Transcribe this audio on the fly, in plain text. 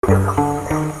How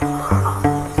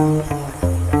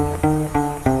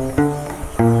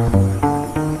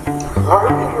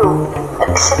do you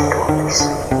accept all this?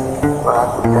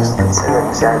 Well, just consider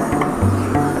that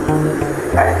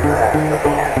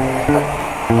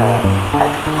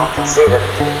I can see that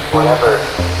whatever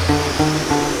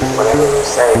you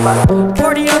say, but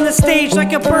Party on the stage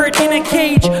like a bird in a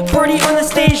cage. Party on the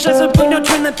stage, there's a book, no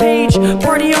turn the page.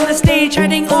 Party on the stage,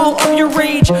 hiding all of your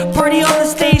rage. Party on the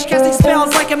stage, casting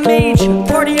spells like a mage.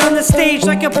 Party on the stage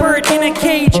like a bird in a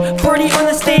cage. Party on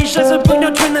the stage, there's a book,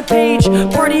 no turn the page.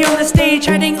 Party on the stage,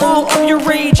 hiding all of your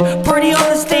rage. Party on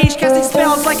the stage, casting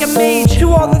spells like a mage. To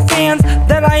all the fans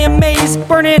that I amaze,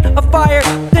 burning a fire,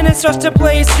 then it starts to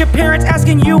blaze. Your parents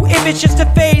asking you if it's just a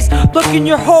phase. Looking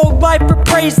your whole life for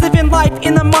praise, living life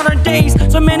in the modern days,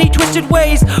 so many twisted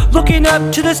ways. Looking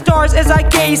up to the stars as I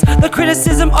gaze, the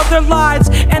criticism of their lives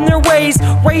and their ways,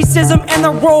 racism and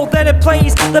the role that it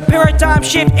plays, the paradigm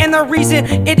shift and the reason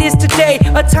it is today.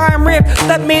 A time rift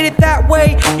that made it that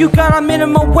way. You got a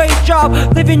minimum wage job,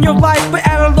 living your life but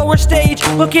at a lower stage.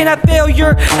 Looking at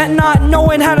failure and not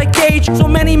knowing how to gauge. So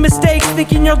many mistakes,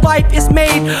 thinking your life is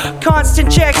made.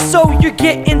 Constant checks, so you're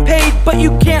getting paid, but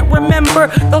you can't remember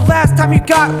the last time you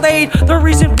got laid. The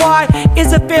reason why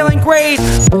is a failing grade.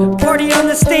 Party on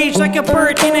the stage like a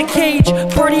bird in a cage.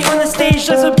 Party on the stage,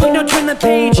 there's a book, no turn the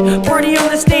page. Party on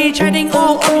the stage, hiding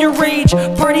all of your rage.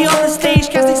 Party on the stage,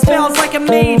 casting spells like a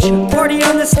mage. Party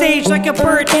on the stage like a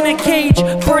bird in a cage.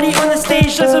 Party on the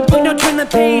stage, there's a book, no turn the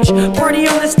page. Party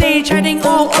on the stage, hiding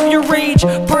all of your rage.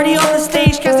 Party on the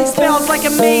stage, casting spells like a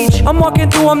mage. I'm walking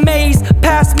through a maze,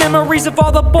 past memories of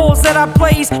all the bulls that I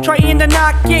blaze. Trying to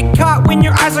not get caught when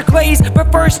your eyes are glazed.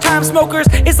 But first time smokers,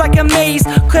 it's like a maze.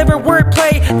 Clever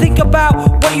wordplay, think about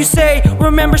what you say.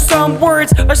 Remember some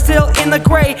words are still in the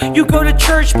gray. You go to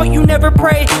church but you never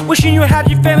pray. Wishing you had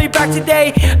your family back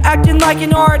today. Acting like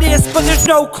an artist but there's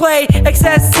no clay.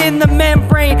 Excess in the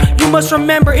membrane. You must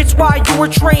remember it's why you were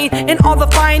trained. And all the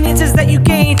finances that you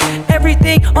gained.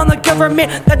 Everything on the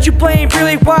government that you blame.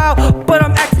 Really wild but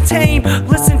I'm acting tame.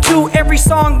 Listen to every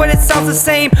song but it sounds the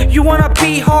same. You wanna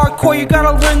be hardcore, you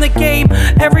gotta learn the game.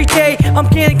 Every day I'm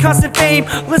getting constant fame.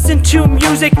 Listen to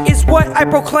music is what I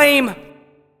proclaim.